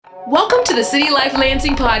Welcome to the City Life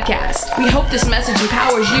Lansing podcast. We hope this message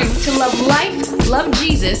empowers you to love life, love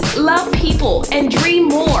Jesus, love people, and dream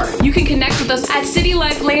more. You can connect with us at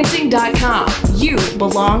citylifelansing.com. You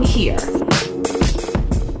belong here.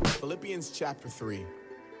 Philippians chapter 3,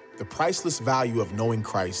 the priceless value of knowing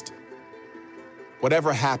Christ.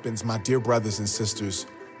 Whatever happens, my dear brothers and sisters,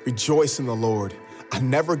 rejoice in the Lord. I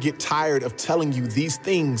never get tired of telling you these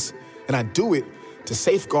things, and I do it to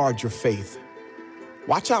safeguard your faith.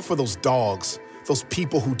 Watch out for those dogs, those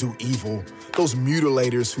people who do evil, those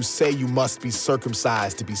mutilators who say you must be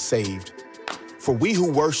circumcised to be saved. For we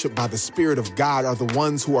who worship by the Spirit of God are the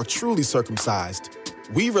ones who are truly circumcised.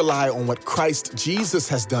 We rely on what Christ Jesus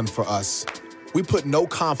has done for us. We put no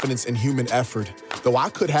confidence in human effort, though I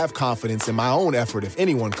could have confidence in my own effort if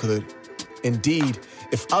anyone could. Indeed,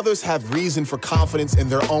 if others have reason for confidence in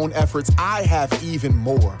their own efforts, I have even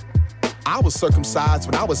more. I was circumcised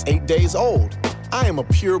when I was 8 days old. I am a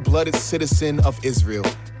pure-blooded citizen of Israel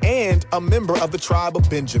and a member of the tribe of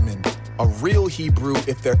Benjamin, a real Hebrew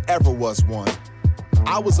if there ever was one.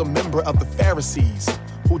 I was a member of the Pharisees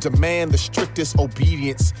who demand the strictest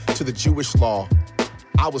obedience to the Jewish law.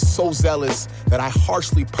 I was so zealous that I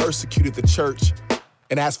harshly persecuted the church.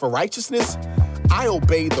 And as for righteousness, I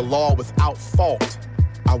obeyed the law without fault.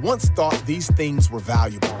 I once thought these things were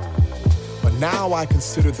valuable, but now I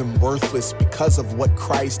consider them worthless because of what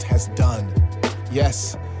Christ has done.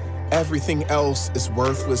 Yes, everything else is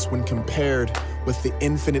worthless when compared with the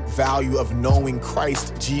infinite value of knowing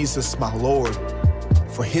Christ Jesus, my Lord.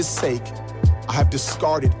 For his sake, I have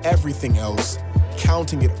discarded everything else,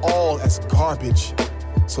 counting it all as garbage,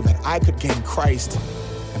 so that I could gain Christ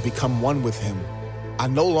and become one with him. I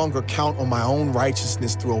no longer count on my own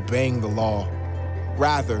righteousness through obeying the law.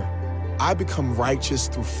 Rather, I become righteous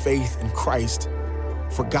through faith in Christ.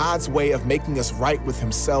 For God's way of making us right with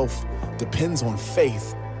himself depends on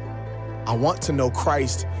faith. I want to know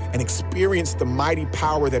Christ and experience the mighty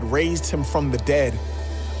power that raised him from the dead.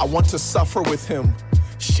 I want to suffer with him,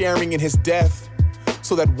 sharing in his death,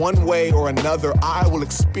 so that one way or another I will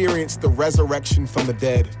experience the resurrection from the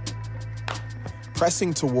dead.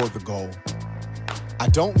 Pressing toward the goal. I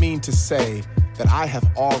don't mean to say that I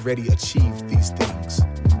have already achieved these things,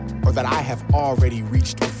 or that I have already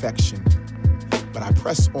reached perfection. But I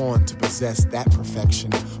press on to possess that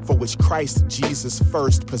perfection for which Christ Jesus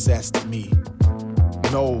first possessed me.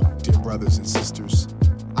 No, dear brothers and sisters,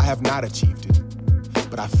 I have not achieved it,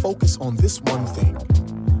 but I focus on this one thing,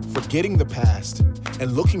 forgetting the past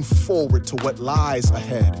and looking forward to what lies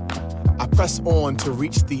ahead. I press on to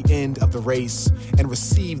reach the end of the race and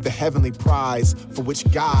receive the heavenly prize for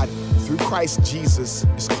which God, through Christ Jesus,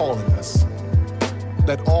 is calling us.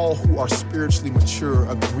 Let all who are spiritually mature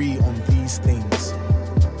agree on these things.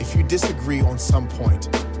 If you disagree on some point,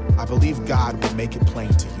 I believe God will make it plain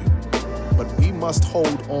to you. But we must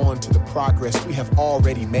hold on to the progress we have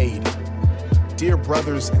already made. Dear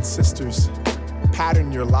brothers and sisters,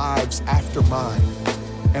 pattern your lives after mine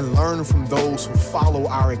and learn from those who follow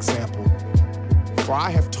our example. For I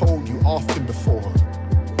have told you often before,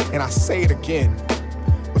 and I say it again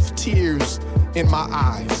with tears in my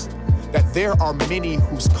eyes, that there are many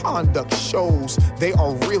whose conduct shows they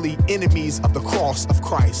are really enemies of the cross of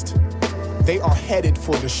Christ. They are headed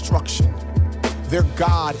for destruction. Their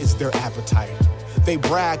God is their appetite. They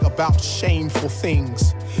brag about shameful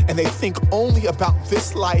things, and they think only about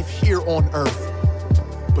this life here on earth.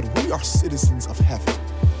 But we are citizens of heaven,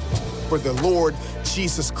 where the Lord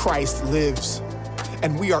Jesus Christ lives,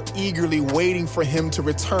 and we are eagerly waiting for him to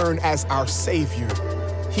return as our Savior.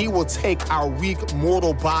 He will take our weak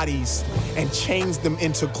mortal bodies and change them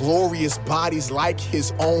into glorious bodies like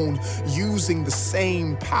his own, using the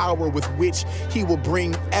same power with which he will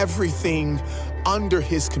bring everything under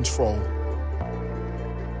his control.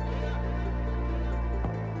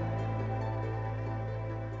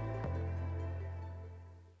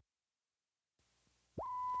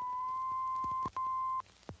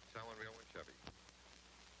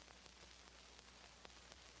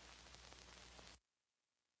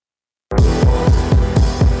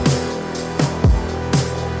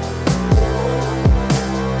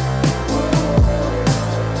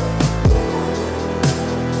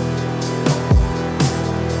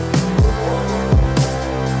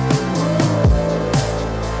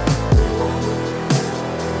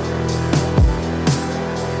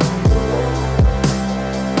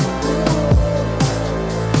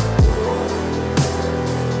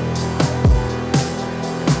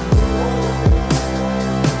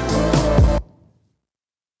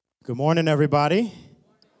 Good morning, everybody.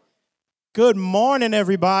 Good morning,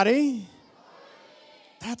 everybody.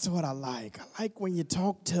 That's what I like. I like when you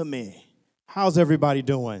talk to me. How's everybody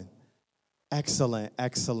doing? Excellent,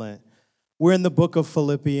 excellent. We're in the book of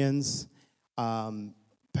Philippians.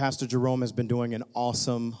 Pastor Jerome has been doing an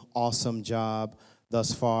awesome job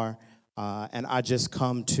thus far. And I just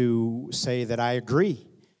come to say that I agree.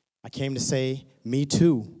 I came to say, me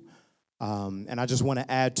too. And I just want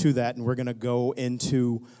to add to that, and we're going to go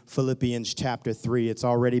into Philippians chapter 3. It's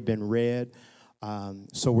already been read,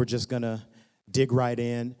 so we're just going to dig right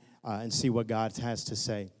in and see what God has to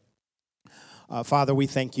say. Father, we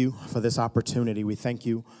thank you for this opportunity. We thank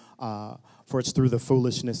you for it's through the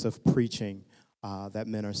foolishness of preaching that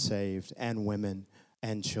men are saved, and women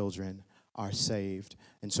and children are saved.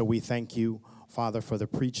 And so we thank you, Father, for the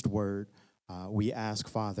preached word. We ask,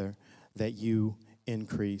 Father, that you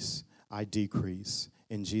increase, I decrease.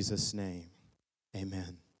 In Jesus' name,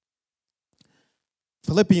 amen.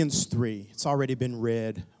 Philippians 3, it's already been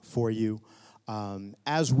read for you.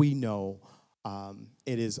 As we know,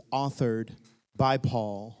 it is authored by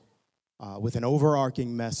Paul with an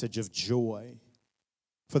overarching message of joy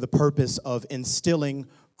for the purpose of instilling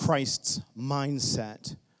Christ's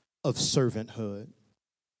mindset of servanthood.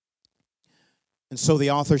 And so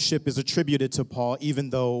the authorship is attributed to Paul, even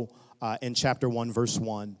though in chapter 1, verse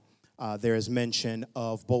 1, there is mention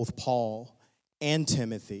of both Paul and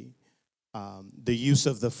Timothy. The use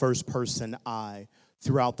of the first person I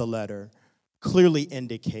throughout the letter clearly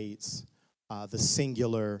indicates the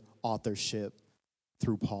singular authorship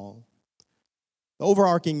through Paul. The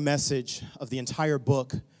overarching message of the entire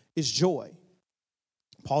book is joy.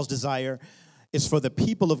 Paul's desire is for the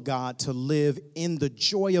people of God to live in the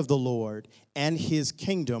joy of the Lord and his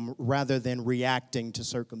kingdom rather than reacting to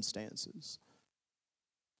circumstances.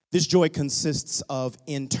 This joy consists of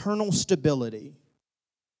internal stability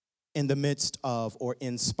in the midst of or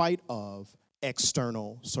in spite of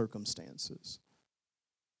external circumstances.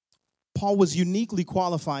 Paul was uniquely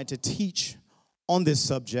qualified to teach on this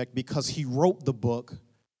subject because he wrote the book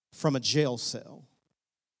from a jail cell.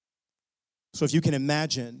 So if you can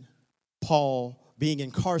imagine Paul being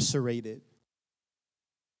incarcerated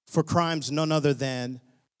for crimes none other than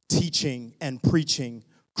teaching and preaching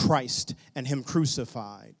Christ and him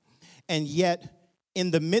crucified. And yet,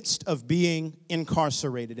 in the midst of being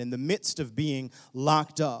incarcerated, in the midst of being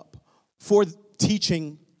locked up for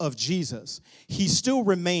teaching of Jesus, he still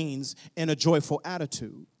remains in a joyful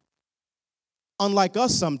attitude. Unlike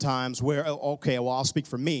us sometimes where, I'll speak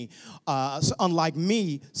for me. Unlike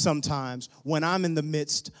me sometimes when I'm in the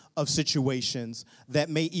midst of situations that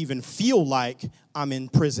may even feel like I'm in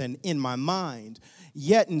prison in my mind,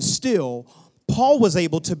 yet and still, Paul was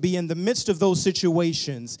able to be in the midst of those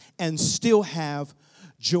situations and still have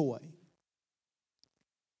joy.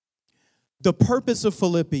 The purpose of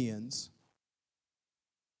Philippians,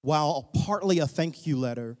 while partly a thank you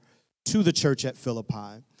letter to the church at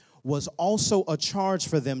Philippi, was also a charge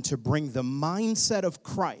for them to bring the mindset of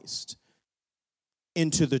Christ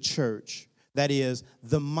into the church. That is,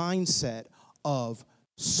 the mindset of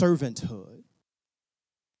servanthood.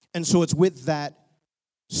 And so it's with that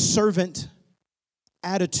servant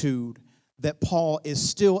attitude that Paul is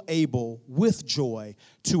still able, with joy,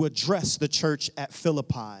 to address the church at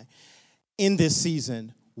Philippi in this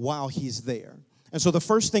season while he's there. And so the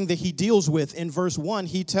first thing that he deals with in verse 1,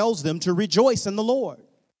 he tells them to rejoice in the Lord.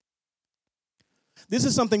 This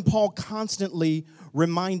is something Paul constantly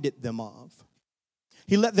reminded them of.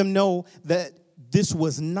 He let them know that this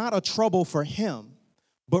was not a trouble for him,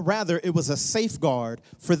 but rather it was a safeguard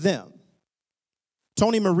for them.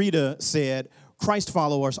 Tony Merida said, Christ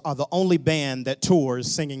followers are the only band that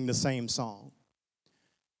tours singing the same song.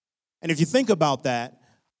 And if you think about that,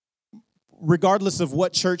 regardless of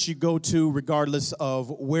what church you go to, regardless of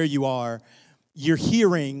where you are, you're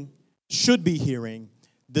should be hearing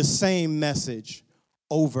the same message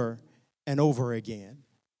over and over again.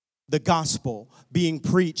 The gospel being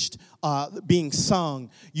preached, being sung,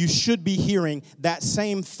 you should be hearing that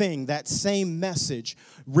same thing, that same message,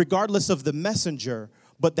 regardless of the messenger,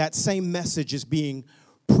 but that same message is being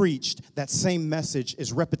preached. That same message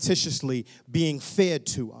is repetitiously being fed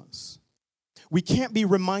to us. We can't be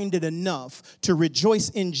reminded enough to rejoice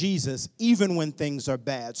in Jesus even when things are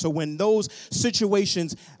bad. So when those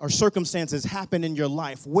situations or circumstances happen in your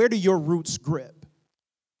life, where do your roots grip?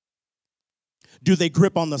 Do they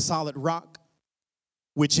grip on the solid rock,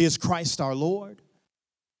 which is Christ our Lord?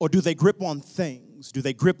 Or do they grip on things? Do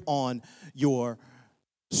they grip on your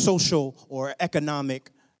social or economic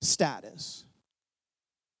status?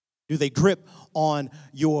 Do they grip on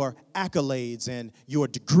your accolades and your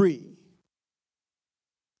degree?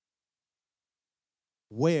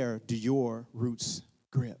 Where do your roots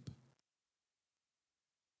grip?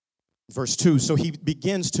 Verse 2, so he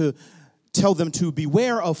begins to tell them to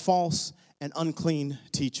beware of false and unclean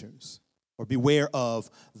teachers, or beware of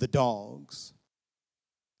the dogs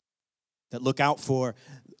that look out for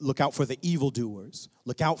the evildoers,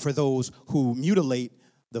 look out for those who mutilate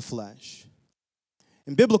the flesh.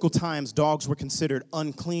 In biblical times, dogs were considered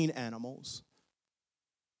unclean animals.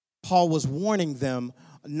 Paul was warning them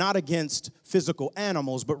not against physical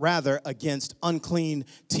animals, but rather against unclean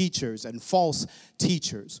teachers and false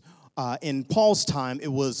teachers. In Paul's time,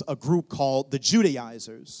 it was a group called the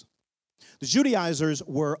Judaizers. The Judaizers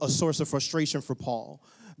were a source of frustration for Paul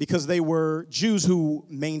because they were Jews who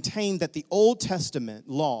maintained that the Old Testament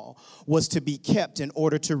law was to be kept in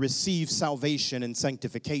order to receive salvation and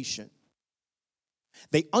sanctification.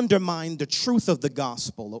 They undermined the truth of the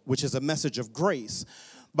gospel, which is a message of grace,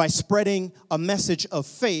 by spreading a message of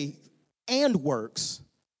faith and works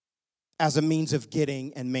as a means of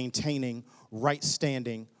getting and maintaining right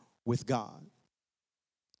standing with God.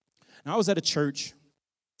 Now, I was at a church.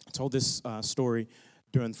 I told this story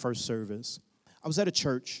during the first service. I was at a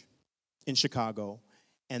church in Chicago,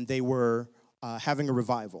 and they were having a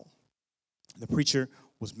revival. The preacher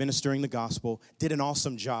was ministering the gospel, did an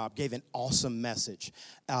awesome job, gave an awesome message,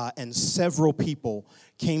 and several people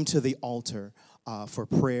came to the altar for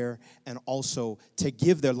prayer and also to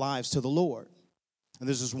give their lives to the Lord. And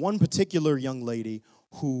there's this one particular young lady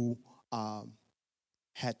who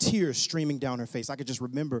had tears streaming down her face. I could just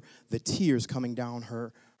remember the tears coming down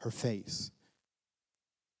her face.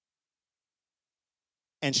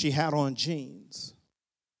 And she had on jeans.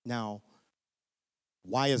 Now,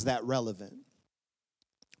 why is that relevant?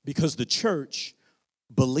 Because the church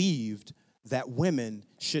believed that women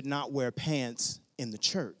should not wear pants in the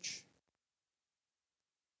church.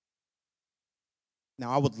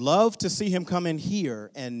 Now, I would love to see him come in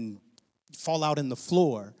here and fall out in the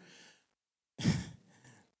floor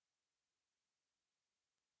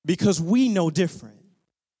because we know different.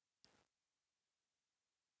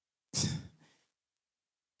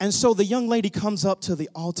 And so the young lady comes up to the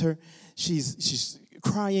altar. She's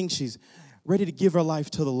crying. She's ready to give her life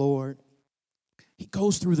to the Lord. He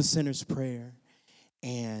goes through the sinner's prayer,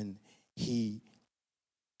 and he,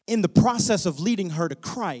 in the process of leading her to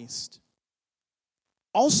Christ,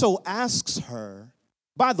 also asks her,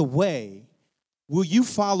 by the way, will you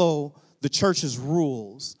follow the church's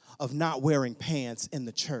rules of not wearing pants in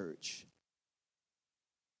the church?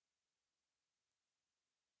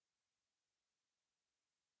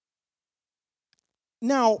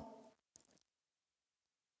 Now,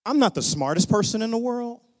 I'm not the smartest person in the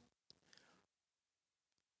world,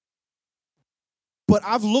 but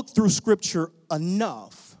I've looked through Scripture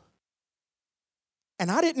enough, and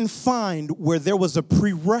I didn't find where there was a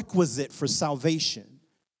prerequisite for salvation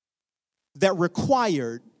that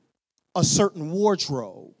required a certain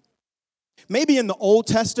wardrobe. Maybe in the Old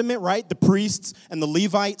Testament, right, the priests and the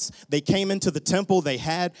Levites, they came into the temple, they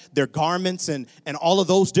had their garments and all of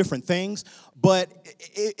those different things. But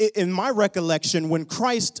in my recollection, when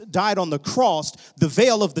Christ died on the cross, the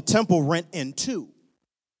veil of the temple rent in two.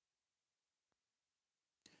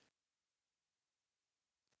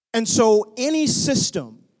 And so any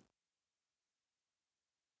system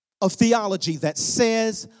of theology that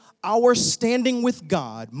says our standing with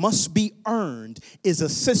God must be earned is a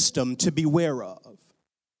system to beware of.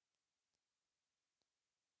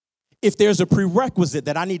 If there's a prerequisite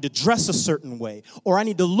that I need to dress a certain way or I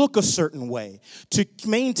need to look a certain way to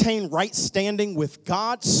maintain right standing with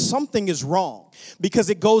God, something is wrong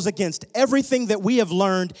because it goes against everything that we have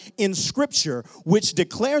learned in Scripture, which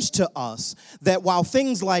declares to us that while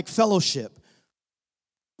things like fellowshipping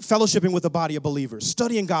with the body of believers,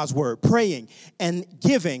 studying God's word, praying, and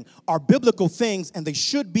giving are biblical things and they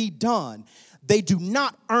should be done, they do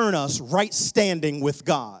not earn us right standing with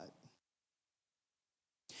God.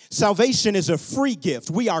 Salvation is a free gift.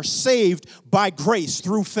 We are saved by grace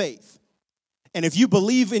through faith. And if you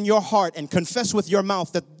believe in your heart and confess with your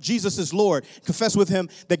mouth that Jesus is Lord, confess with him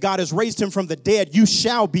that God has raised him from the dead, you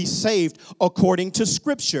shall be saved according to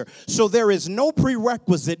Scripture. So there is no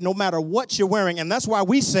prerequisite no matter what you're wearing. And that's why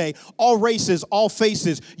we say all races, all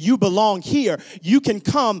faces, you belong here. You can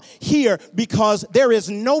come here because there is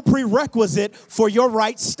no prerequisite for your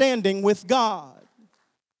right standing with God.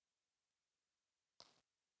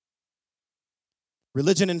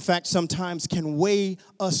 Religion, in fact, sometimes can weigh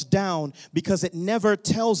us down because it never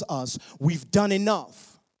tells us we've done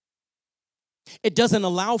enough. It doesn't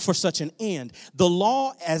allow for such an end. The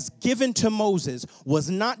law as given to Moses was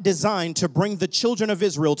not designed to bring the children of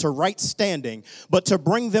Israel to right standing, but to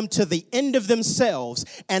bring them to the end of themselves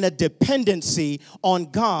and a dependency on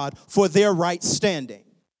God for their right standing.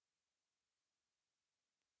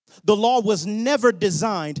 The law was never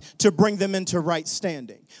designed to bring them into right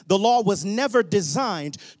standing. The law was never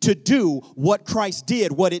designed to do what Christ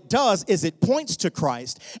did. What it does is it points to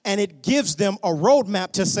Christ and it gives them a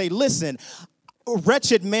roadmap to say, listen,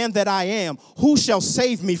 wretched man that I am, who shall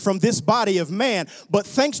save me from this body of man? But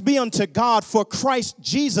thanks be unto God for Christ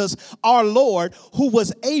Jesus our Lord, who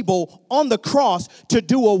was able on the cross to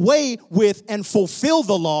do away with and fulfill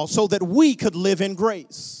the law so that we could live in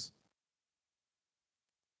grace.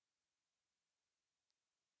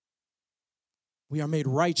 We are made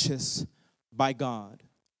righteous by God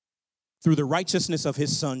through the righteousness of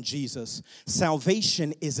his son, Jesus.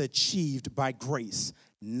 Salvation is achieved by grace,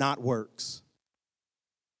 not works.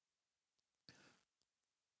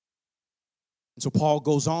 And so Paul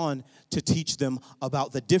goes on to teach them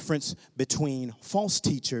about the difference between false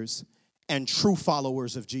teachers and true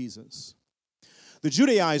followers of Jesus. The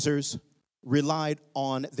Judaizers relied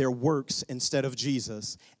on their works instead of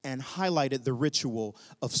Jesus and highlighted the ritual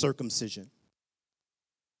of circumcision.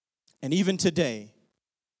 And even today,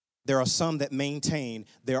 there are some that maintain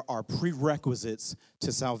there are prerequisites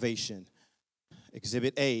to salvation.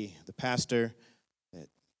 Exhibit A, the pastor that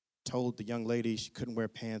told the young lady she couldn't wear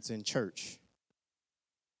pants in church.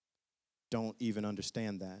 Don't even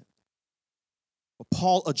understand that. But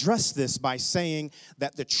Paul addressed this by saying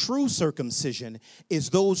that the true circumcision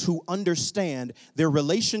is those who understand their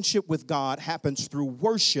relationship with God happens through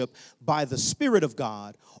worship by the Spirit of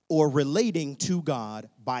God or relating to God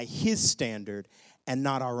by his standard and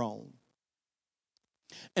not our own.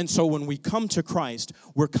 And so when we come to Christ,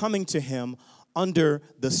 we're coming to him under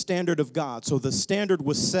the standard of God. So the standard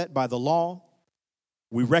was set by the law.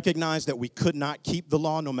 We recognize that we could not keep the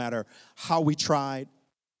law no matter how we tried.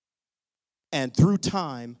 And through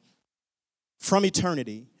time, from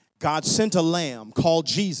eternity, God sent a lamb called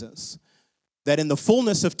Jesus that in the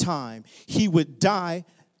fullness of time, he would die,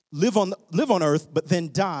 live on earth, but then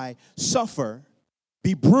die, suffer,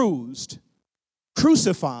 be bruised,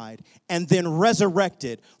 crucified, and then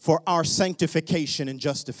resurrected for our sanctification and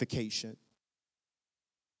justification.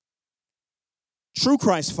 True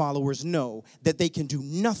Christ followers know that they can do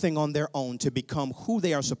nothing on their own to become who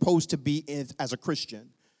they are supposed to be as a Christian.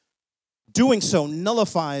 Doing so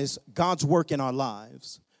nullifies God's work in our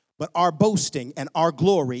lives, but our boasting and our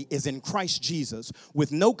glory is in Christ Jesus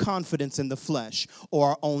with no confidence in the flesh or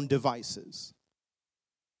our own devices.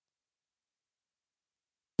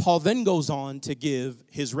 Paul then goes on to give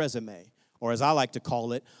his resume, or as I like to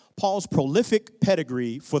call it, Paul's prolific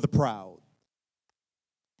pedigree for the proud.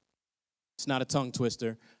 It's not a tongue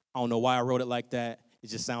twister. I don't know why I wrote it like that. It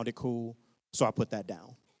just sounded cool, so I put that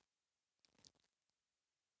down.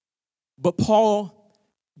 But Paul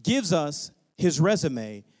gives us his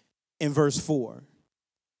resume in verse 4.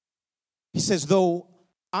 He says, though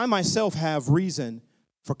I myself have reason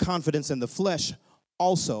for confidence in the flesh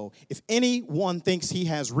also, if anyone thinks he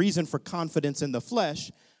has reason for confidence in the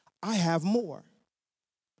flesh, I have more.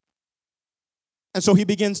 And so he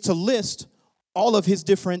begins to list all of his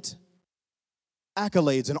different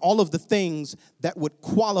accolades and all of the things that would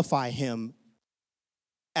qualify him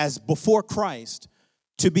as before Christ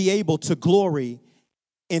to be able to glory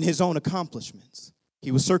in his own accomplishments.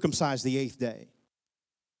 He was circumcised the 8th day.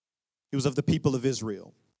 He was of the people of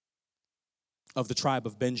Israel, of the tribe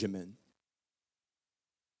of Benjamin,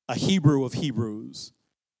 a Hebrew of Hebrews,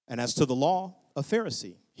 and as to the law, a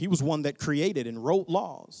Pharisee. He was one that created and wrote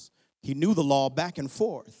laws. He knew the law back and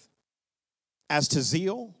forth. As to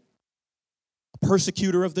zeal, a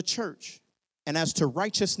persecutor of the church, and as to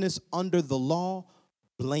righteousness under the law,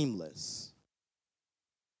 blameless.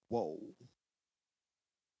 Whoa.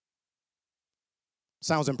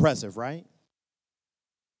 Sounds impressive, right?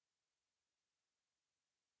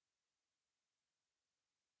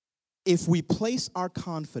 If we place our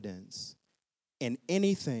confidence in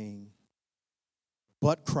anything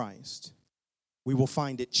but Christ, we will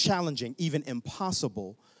find it challenging, even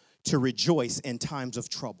impossible, to rejoice in times of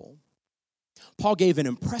trouble. Paul gave an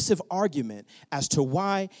impressive argument as to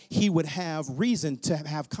why he would have reason to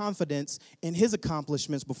have confidence in his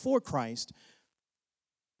accomplishments before Christ.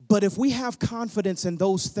 But if we have confidence in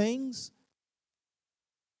those things,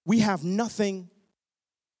 we have nothing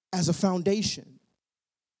as a foundation.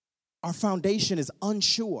 Our foundation is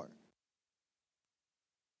unsure.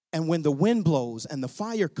 And when the wind blows and the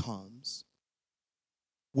fire comes,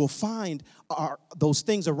 we'll find those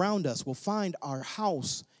things around us, we'll find our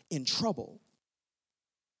house in trouble.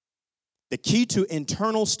 The key to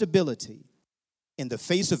internal stability in the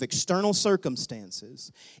face of external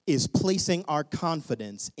circumstances is placing our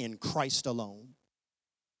confidence in Christ alone.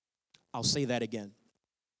 I'll say that again.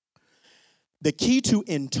 The key to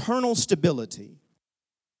internal stability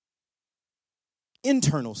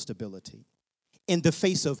internal stability in the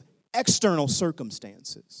face of external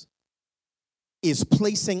circumstances is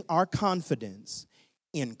placing our confidence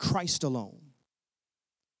in Christ alone.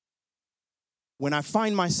 When I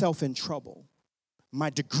find myself in trouble, my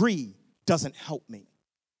degree doesn't help me.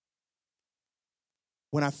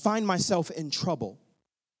 When I find myself in trouble,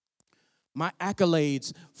 my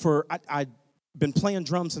accolades I've been playing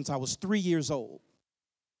drums since I was 3 years old.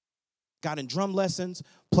 Got in drum lessons,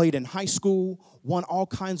 played in high school, won all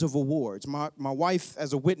kinds of awards. My wife,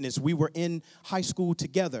 as a witness, we were in high school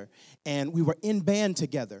together, and we were in band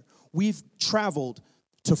together. We've traveled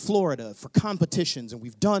to Florida for competitions, and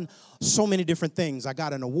we've done so many different things. I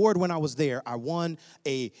got an award when I was there. I won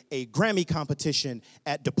a Grammy competition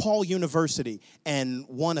at DePaul University and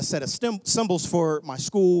won a set of cymbals for my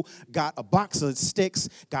school, got a box of sticks,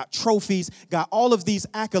 got trophies, got all of these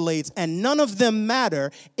accolades, and none of them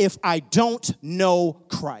matter if I don't know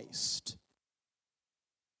Christ.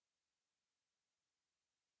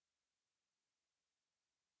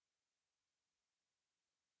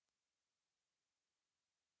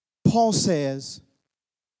 Paul says,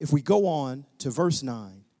 if we go on to verse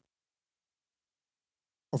 9,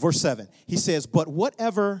 or verse 7, he says, but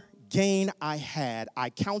whatever gain I had,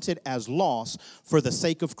 I counted as loss for the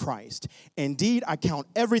sake of Christ. Indeed, I count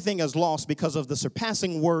everything as loss because of the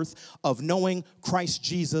surpassing worth of knowing Christ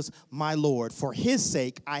Jesus, my Lord. For his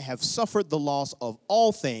sake, I have suffered the loss of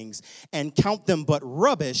all things and count them but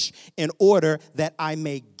rubbish in order that I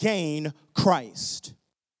may gain Christ.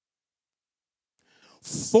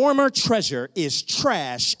 Former treasure is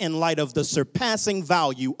trash in light of the surpassing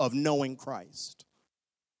value of knowing Christ.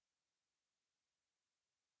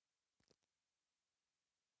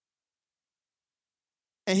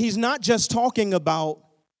 And he's not just talking about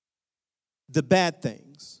the bad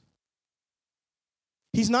things.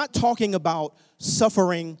 He's not talking about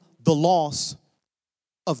suffering the loss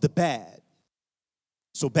of the bad.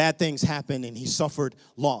 So bad things happen and he suffered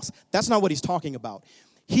loss. That's not what he's talking about.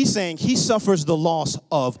 He's saying he suffers the loss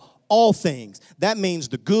of all things. That means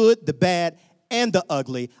the good, the bad, and the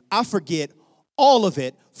ugly. I forget all of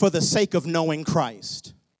it for the sake of knowing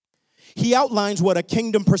Christ. He outlines what a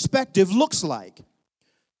kingdom perspective looks like.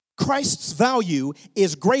 Christ's value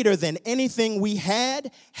is greater than anything we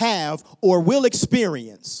had, have, or will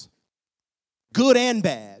experience, good and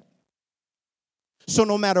bad. So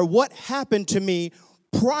no matter what happened to me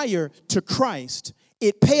prior to Christ,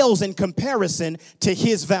 it pales in comparison to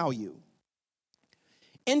his value.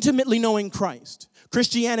 Intimately knowing Christ,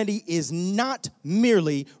 Christianity is not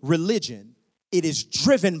merely religion. It is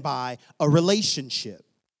driven by a relationship.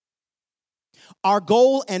 Our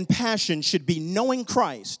goal and passion should be knowing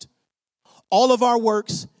Christ. All of our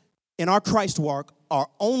works in our Christ walk are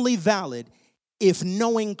only valid if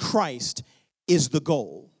knowing Christ is the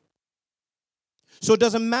goal. So it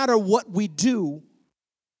doesn't matter what we do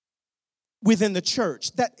within the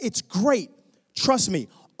church. That it's great. Trust me,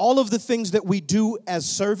 all of the things that we do as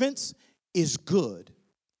servants is good.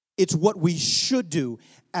 It's what we should do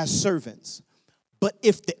as servants. But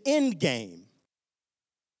if the end game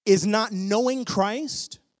is not knowing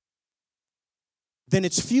Christ, then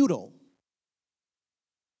it's futile.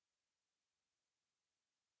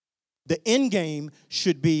 The end game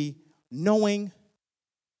should be knowing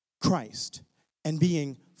Christ and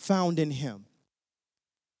being found in him.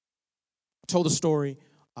 I told a story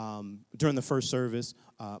during the first service.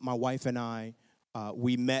 My wife and I,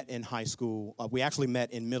 we met in high school. We actually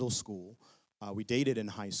met in middle school. We dated in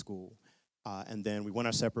high school. And then we went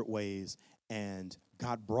our separate ways. And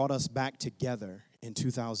God brought us back together in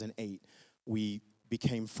 2008. We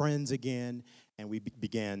became friends again. And we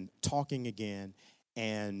began talking again.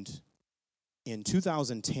 And in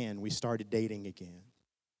 2010, we started dating again.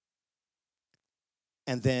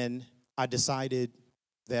 And then I decided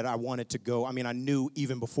that I wanted to go. I mean, I knew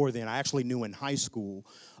even before then. I actually knew in high school,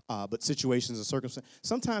 but situations and circumstances.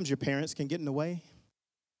 Sometimes your parents can get in the way.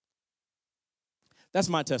 That's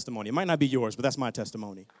my testimony. It might not be yours, but that's my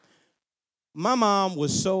testimony. My mom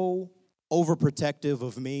was so overprotective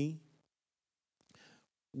of me.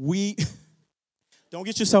 Don't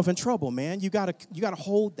get yourself in trouble, man. You gotta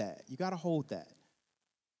hold that. You gotta hold that.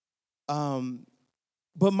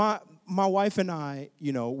 But my wife and I,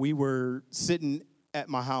 we were sitting at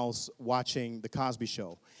my house watching The Cosby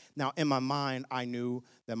Show. Now, in my mind, I knew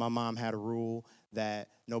that my mom had a rule that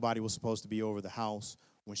nobody was supposed to be over the house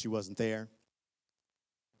when she wasn't there.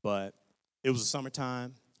 But it was the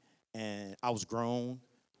summertime, and I was grown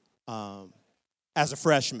as a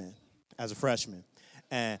freshman.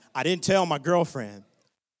 And I didn't tell my girlfriend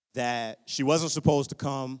that she wasn't supposed to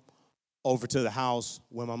come over to the house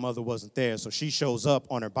when my mother wasn't there. So she shows up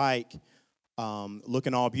on her bike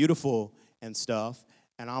looking all beautiful and stuff.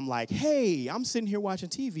 And I'm like, hey, I'm sitting here watching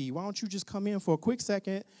TV. Why don't you just come in for a quick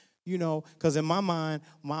second? You know, because in my mind,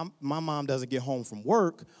 my mom doesn't get home from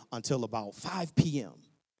work until about 5 p.m.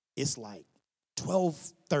 It's like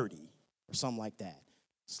 12:30 or something like that.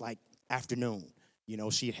 It's like afternoon. You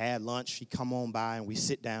know, she'd had lunch. She'd come on by, and we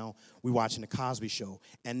sit down. We watching the Cosby Show.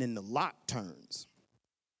 And then the lock turns.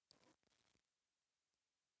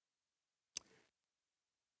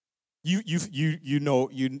 You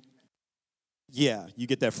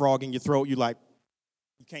get that frog in your throat. You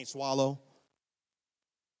can't swallow.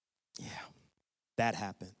 Yeah, that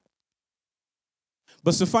happened.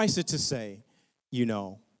 But suffice it to say, you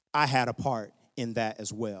know, I had a part in that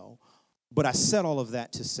as well. But I said all of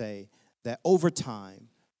that to say that over time,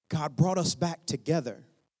 God brought us back together.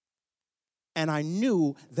 And I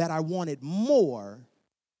knew that I wanted more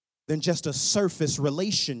than just a surface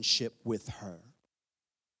relationship with her.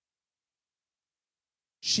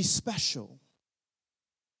 She's special.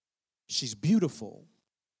 She's beautiful.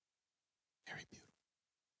 Very beautiful.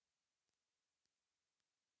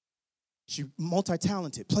 She's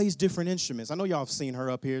multi-talented, plays different instruments. I know y'all have seen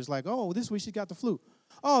her up here. It's like, oh, this week she got the flute.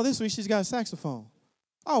 Oh, this week she's got a saxophone.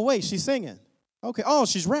 Oh, wait, she's singing. Okay. Oh,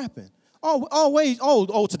 she's rapping. Oh, wait.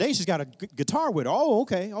 Oh, today she's got a guitar with her. Oh,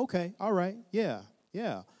 okay. All right. Yeah.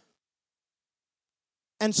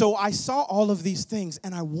 And so I saw all of these things,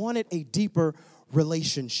 and I wanted a deeper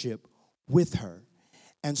relationship with her.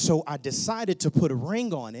 And so I decided to put a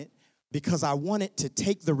ring on it because I wanted to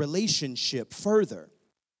take the relationship further.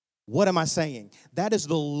 What am I saying? That is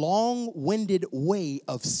the long-winded way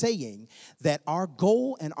of saying that our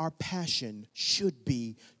goal and our passion should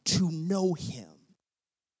be to know him.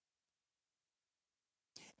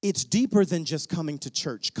 It's deeper than just coming to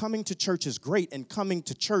church. Coming to church is great, and coming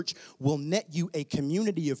to church will net you a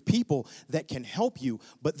community of people that can help you.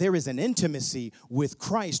 But there is an intimacy with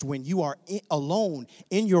Christ when you are alone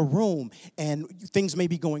in your room, and things may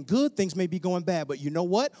be going good, things may be going bad. But you know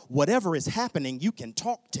what? Whatever is happening, you can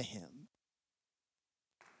talk to him.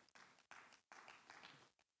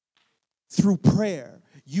 Through prayer,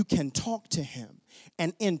 you can talk to him.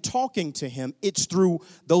 And in talking to him, it's through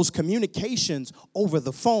those communications over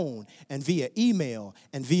the phone and via email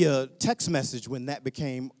and via text message when that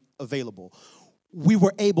became available. We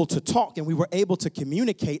were able to talk and we were able to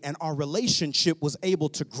communicate, and our relationship was able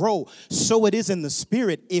to grow. So it is in the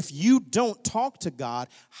spirit. If you don't talk to God,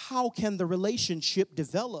 how can the relationship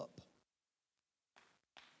develop?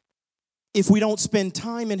 If we don't spend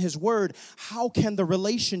time in his word, how can the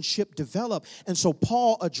relationship develop? And so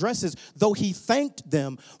Paul addresses, though he thanked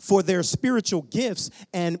them for their spiritual gifts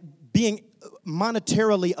and being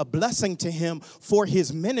monetarily a blessing to him for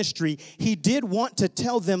his ministry, he did want to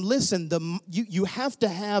tell them, listen, you have to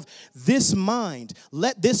have this mind.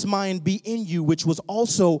 Let this mind be in you, which was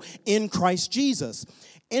also in Christ Jesus.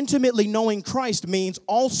 Intimately knowing Christ means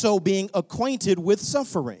also being acquainted with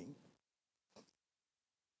suffering.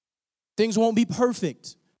 Things won't be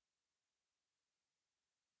perfect.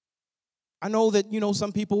 I know that,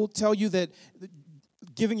 some people tell you that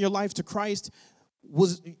giving your life to Christ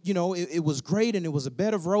was, it was great and it was a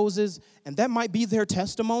bed of roses. And that might be their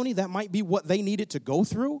testimony. That might be what they needed to go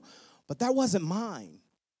through. But that wasn't mine.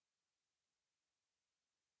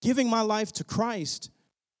 Giving my life to Christ,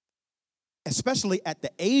 especially at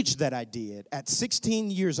the age that I did, at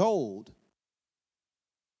 16 years old,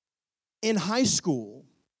 in high school,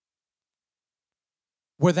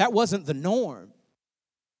 where that wasn't the norm,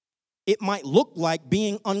 it might look like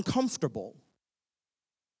being uncomfortable.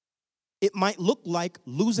 It might look like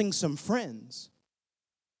losing some friends.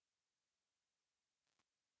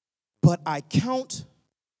 But I count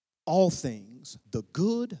all things, the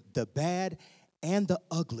good, the bad, and the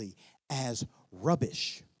ugly, as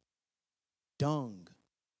rubbish, dung,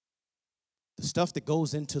 the stuff that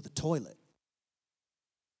goes into the toilet.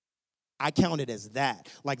 I count it as that.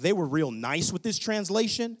 Like, they were real nice with this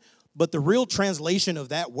translation, but the real translation of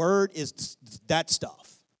that word is that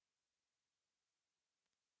stuff.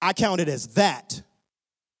 I count it as that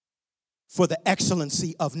for the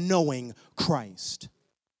excellency of knowing Christ.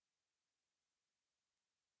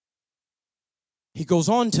 He goes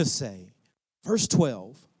on to say, verse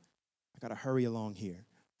 12, I got to hurry along here.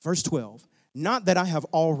 Verse 12, not that I have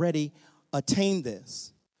already attained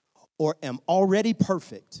this or am already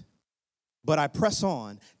perfect, but I press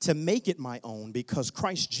on to make it my own because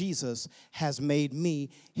Christ Jesus has made me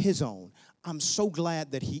his own. I'm so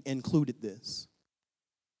glad that he included this.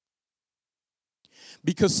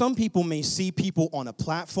 Because some people may see people on a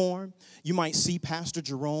platform. You might see Pastor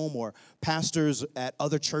Jerome or pastors at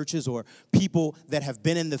other churches or people that have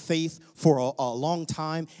been in the faith for a long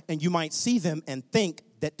time, and you might see them and think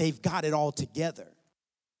that they've got it all together.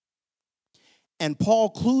 And Paul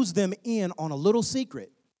clues them in on a little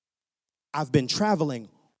secret. I've been traveling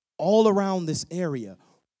all around this area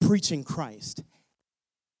preaching Christ,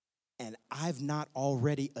 and I've not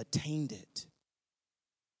already attained it.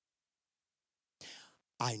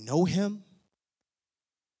 I know him,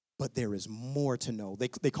 but there is more to know. They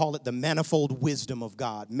call it the manifold wisdom of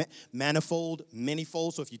God. Manifold,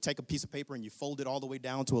 manyfold. So if you take a piece of paper and you fold it all the way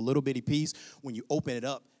down to a little bitty piece, when you open it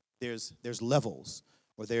up, there's levels,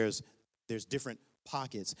 or there's different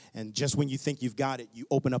pockets. And just when you think you've got it, you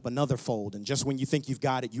open up another fold. And just when you think you've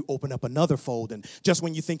got it, you open up another fold. And just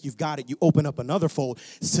when you think you've got it, you open up another fold.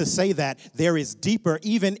 To say that there is deeper,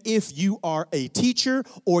 even if you are a teacher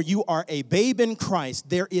or you are a babe in Christ,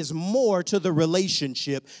 there is more to the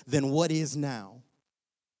relationship than what is now.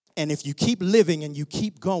 And if you keep living and you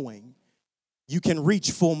keep going, you can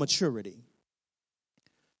reach full maturity.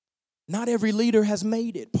 Not every leader has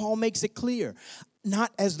made it. Paul makes it clear.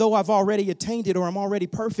 Not as though I've already attained it or I'm already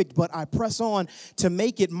perfect, but I press on to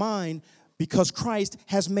make it mine because Christ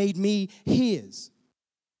has made me his.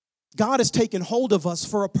 God has taken hold of us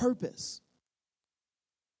for a purpose.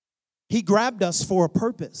 He grabbed us for a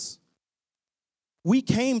purpose. We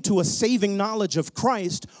came to a saving knowledge of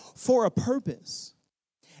Christ for a purpose.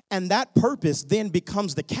 And that purpose then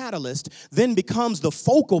becomes the catalyst, then becomes the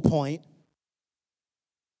focal point,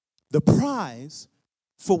 the prize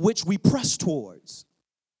for which we press towards.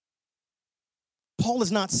 Paul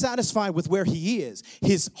is not satisfied with where he is.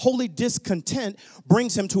 His holy discontent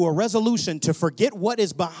brings him to a resolution to forget what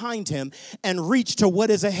is behind him and reach to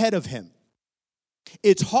what is ahead of him.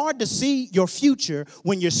 It's hard to see your future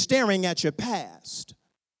when you're staring at your past.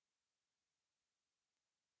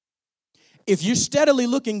 If you're steadily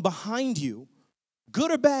looking behind you,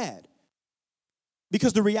 good or bad,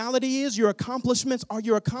 because the reality is your accomplishments are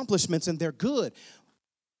your accomplishments and they're good.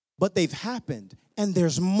 But they've happened, and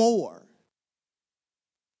there's more.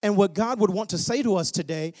 And what God would want to say to us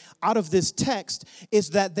today out of this text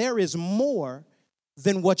is that there is more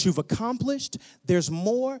than what you've accomplished. There's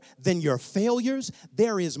more than your failures.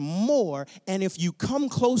 There is more. And if you come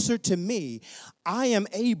closer to me, I am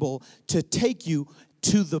able to take you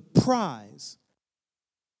to the prize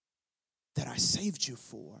that I saved you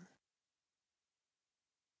for.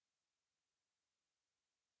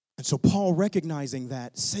 And so Paul, recognizing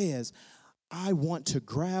that, says, I want to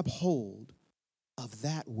grab hold of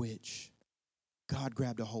that which God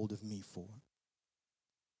grabbed a hold of me for.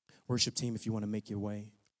 Worship team, if you want to make your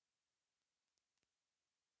way.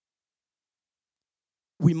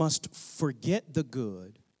 We must forget the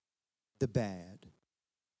good, the bad,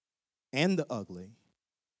 and the ugly.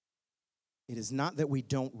 It is not that we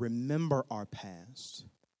don't remember our past,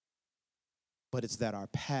 but it's that our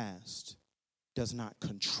past does not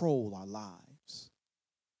control our lives.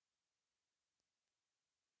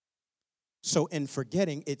 So in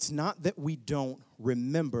forgetting, it's not that we don't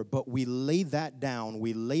remember, but we lay that down,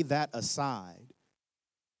 we lay that aside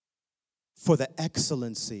for the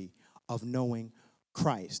excellency of knowing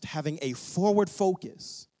Christ. Having a forward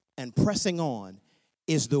focus and pressing on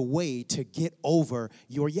is the way to get over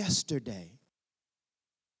your yesterday.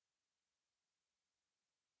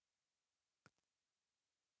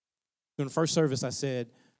 In the first service, I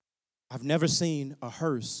said, I've never seen a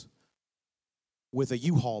hearse with a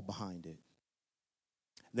U-Haul behind it.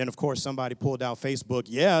 Then, of course, somebody pulled out Facebook.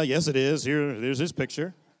 Yeah, yes, it is. There's his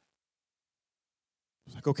picture.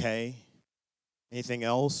 Like, okay, anything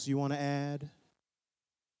else you want to add?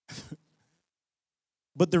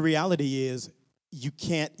 But the reality is, you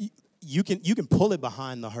can pull it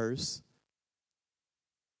behind the hearse.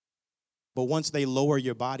 But once they lower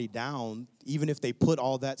your body down, even if they put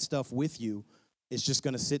all that stuff with you, it's just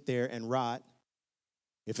going to sit there and rot.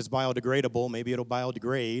 If it's biodegradable, maybe it'll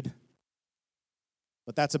biodegrade.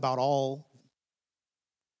 But that's about all.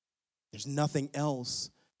 There's nothing else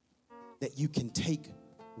that you can take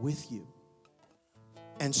with you.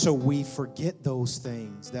 And so we forget those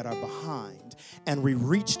things that are behind, and we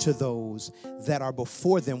reach to those that are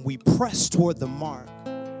before them. We press toward the mark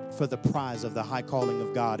for the prize of the high calling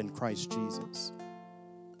of God in Christ Jesus.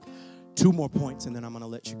 2 more points, and then I'm going to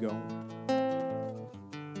let you go.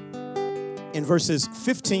 In verses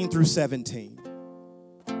 15 through 17,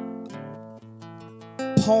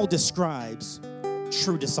 Paul describes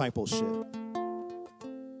true discipleship.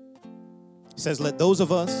 He says, let those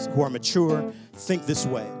of us who are mature think this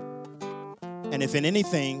way. And if in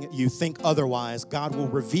anything you think otherwise, God will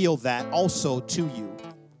reveal that also to you.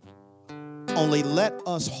 Only let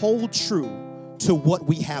us hold true to what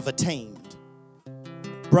we have attained.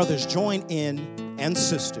 Brothers, join in, and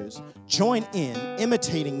sisters, join in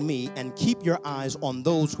imitating me and keep your eyes on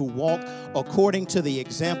those who walk according to the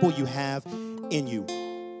example you have in you.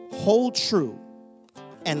 Hold true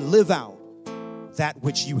and live out that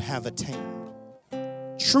which you have attained.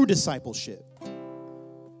 True discipleship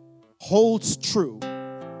holds true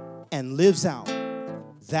and lives out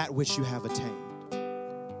that which you have attained.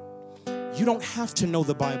 You don't have to know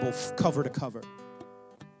the Bible cover to cover,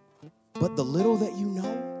 but the little that you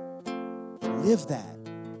know, live that.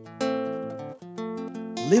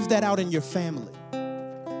 Live that out in your family.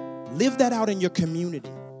 Live that out in your community.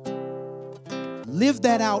 Live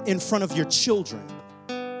that out in front of your children.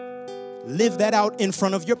 Live that out in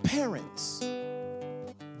front of your parents.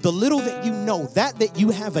 The little that you know, that you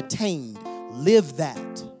have attained, live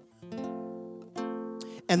that.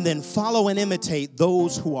 And then follow and imitate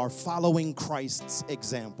those who are following Christ's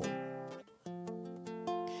example.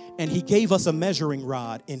 And he gave us a measuring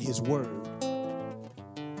rod in his word.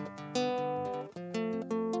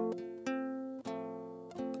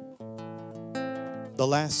 The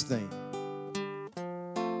last thing,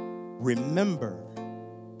 remember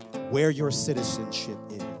where your citizenship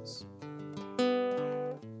is.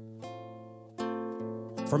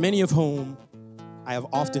 For many of whom I have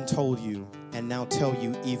often told you, and now tell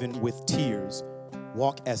you even with tears,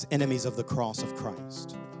 walk as enemies of the cross of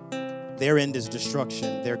Christ. Their end is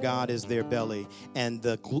destruction, their God is their belly, and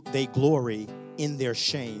they glory in their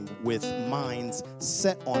shame with minds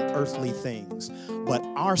set on earthly things. But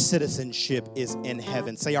our citizenship is in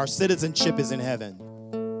heaven. Say, our citizenship is in heaven.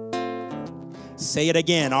 Say it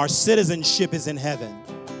again, our citizenship is in heaven.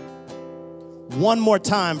 One more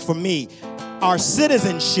time for me. Our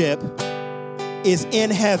citizenship is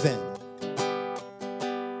in heaven.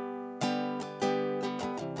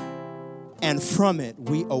 And from it,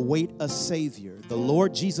 we await a Savior, the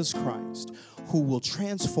Lord Jesus Christ, who will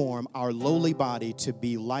transform our lowly body to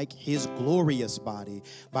be like his glorious body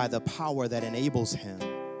by the power that enables him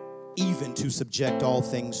even to subject all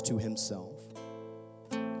things to himself.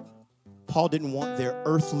 Paul didn't want their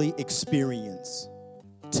earthly experience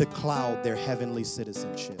to cloud their heavenly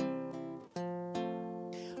citizenship.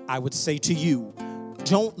 I would say to you,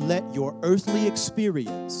 don't let your earthly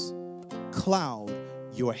experience cloud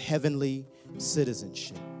your heavenly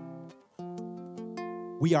citizenship.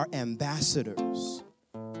 We are ambassadors.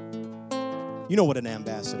 You know what an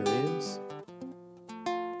ambassador is.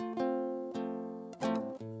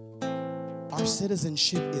 Our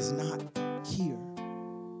citizenship is not here,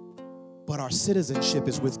 but our citizenship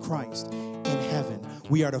is with Christ in heaven.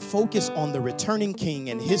 We are to focus on the returning King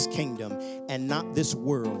and his kingdom and not this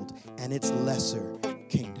world and its lesser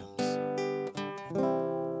kingdoms.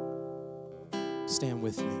 Stand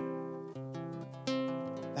with me.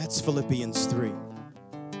 That's Philippians 3.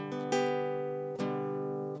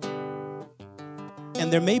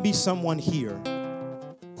 And there may be someone here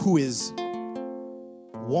who is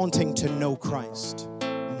wanting to know Christ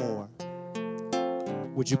more.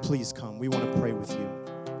 Would you please come? We want to pray with you.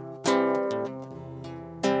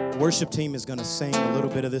 Worship team is going to sing a little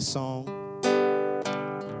bit of this song.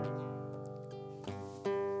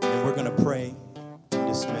 And we're going to pray and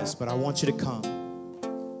dismiss. But I want you to come.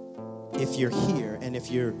 If you're here and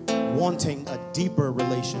if you're wanting a deeper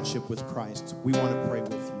relationship with Christ, we want to pray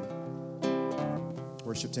with you.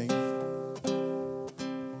 Worship team.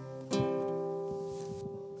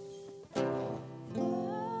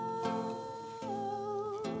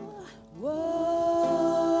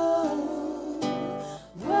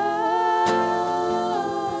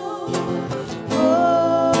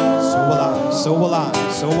 So will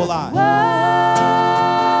I. So will I.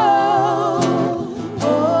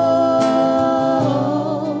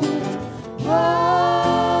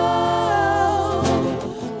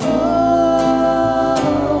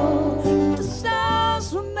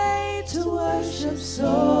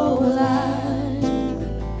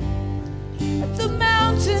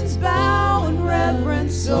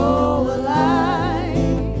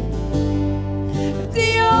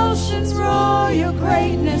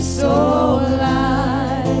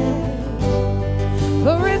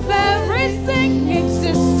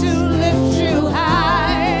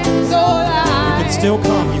 Still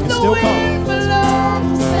come. You can still come.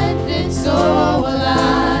 So will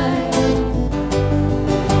I.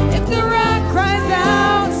 If the rock cries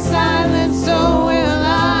out in silence, so will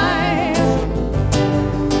I.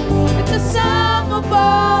 If the sum of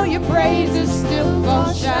all your praises still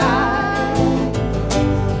falls shy,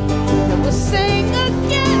 then we'll sing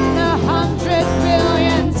again 100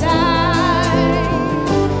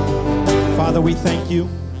 Father, we thank you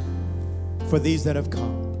for these that have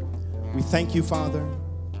come. We thank you, Father,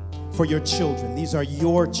 for your children. These are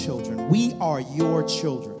your children. We are your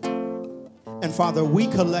children. And Father, we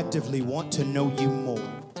collectively want to know you more.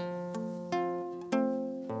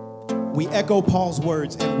 We echo Paul's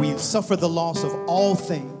words, and we suffer the loss of all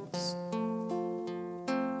things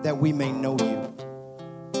that we may know you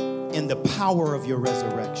in the power of your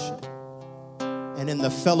resurrection and in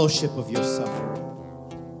the fellowship of your suffering.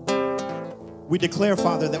 We declare,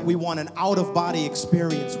 Father, that we want an out-of-body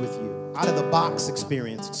experience with you, out-of-the-box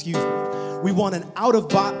experience, excuse me. We want an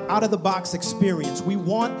out-of-the-box experience. We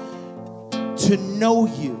want to know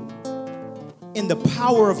you in the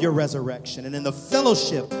power of your resurrection and in the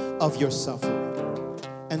fellowship of your suffering.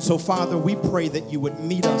 And so, Father, we pray that you would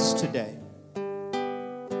meet us today.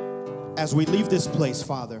 As we leave this place,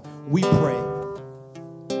 Father, we pray,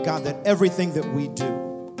 God, that everything that we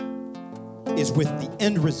do is with the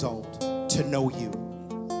end result to know you.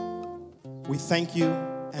 We thank you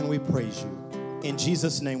and we praise you. In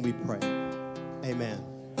Jesus' name we pray. Amen.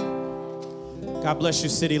 God bless you,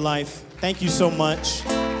 City Life. Thank you so much.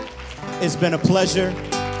 It's been a pleasure.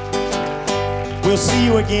 We'll see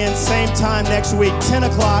you again, same time next week, 10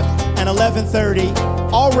 o'clock and 11:30.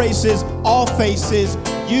 All races, all faces,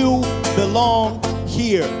 you belong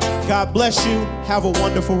here. God bless you. Have a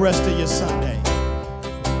wonderful rest of your Sunday.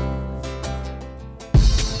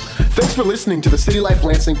 Thanks for listening to the City Life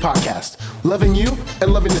Lansing podcast. Loving you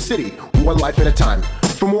and loving the city, one life at a time.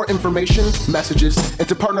 For more information, messages, and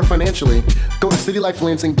to partner financially, go to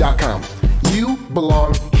citylifelansing.com. You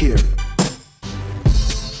belong here.